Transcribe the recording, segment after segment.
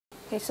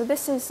Okay, so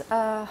this is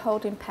a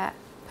holding pipette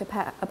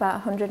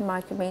about 100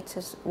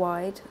 micrometers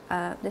wide.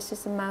 This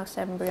is the mouse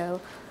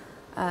embryo.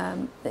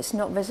 It's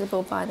not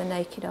visible by the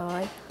naked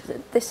eye.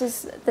 This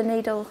is the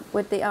needle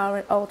with the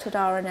altered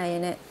RNA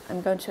in it.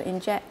 I'm going to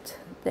inject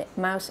the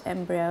mouse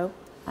embryo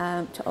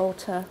to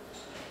alter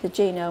the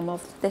genome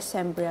of this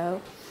embryo.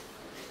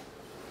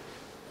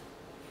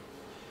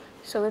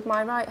 So with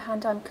my right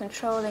hand I'm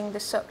controlling the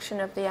suction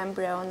of the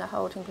embryo on the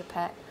holding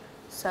pipette.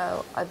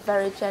 So I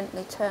very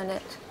gently turn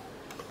it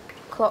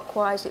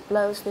clockwise, it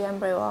blows the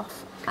embryo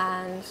off,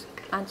 and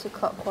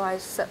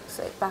anti-clockwise sucks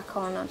it back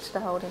on onto the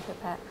holding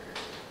pipette.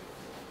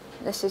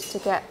 This is to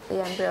get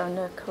the embryo in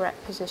the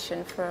correct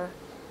position for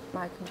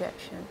my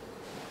injection.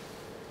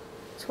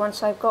 So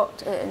once I've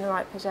got it in the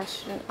right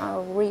position,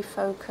 I'll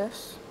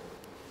refocus.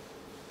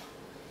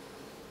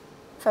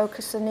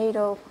 Focus the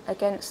needle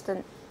against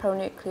the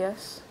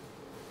pronucleus,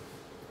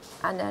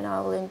 and then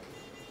I'll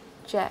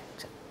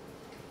inject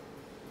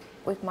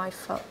with my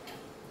foot.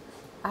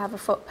 I have a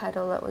foot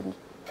pedal that would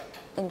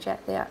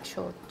inject the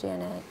actual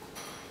DNA.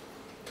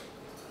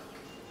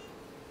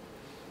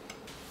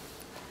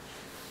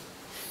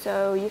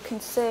 So you can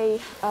see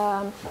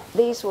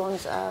these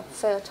ones are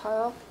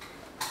fertile.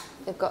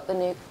 They've got the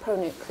new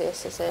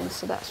pronucleuses in,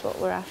 so that's what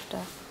we're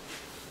after.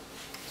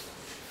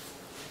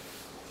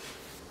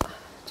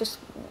 Just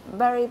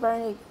very,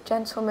 very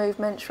gentle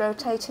movements,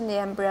 rotating the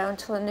embryo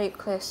until the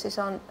nucleus is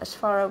on as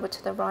far over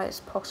to the right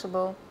as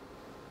possible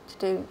to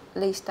do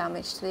least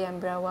damage to the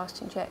embryo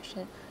whilst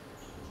injection.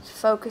 So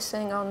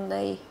focusing on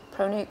the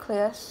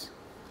pronucleus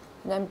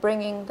and then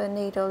bringing the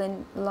needle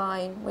in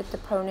line with the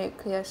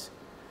pronucleus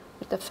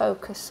with the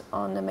focus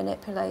on the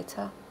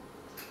manipulator.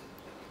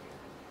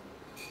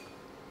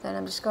 Then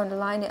I'm just going to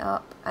line it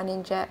up and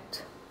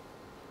inject.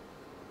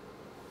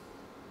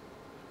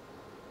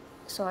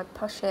 So I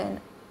push in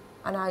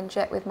and I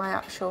inject with my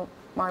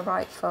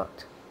right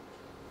foot.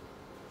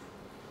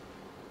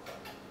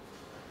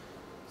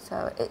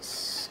 So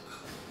it's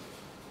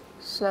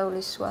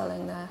slowly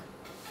swelling there.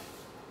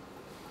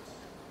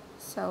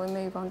 So we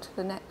move on to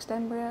the next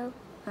embryo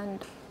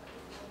and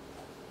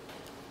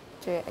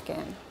do it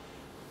again.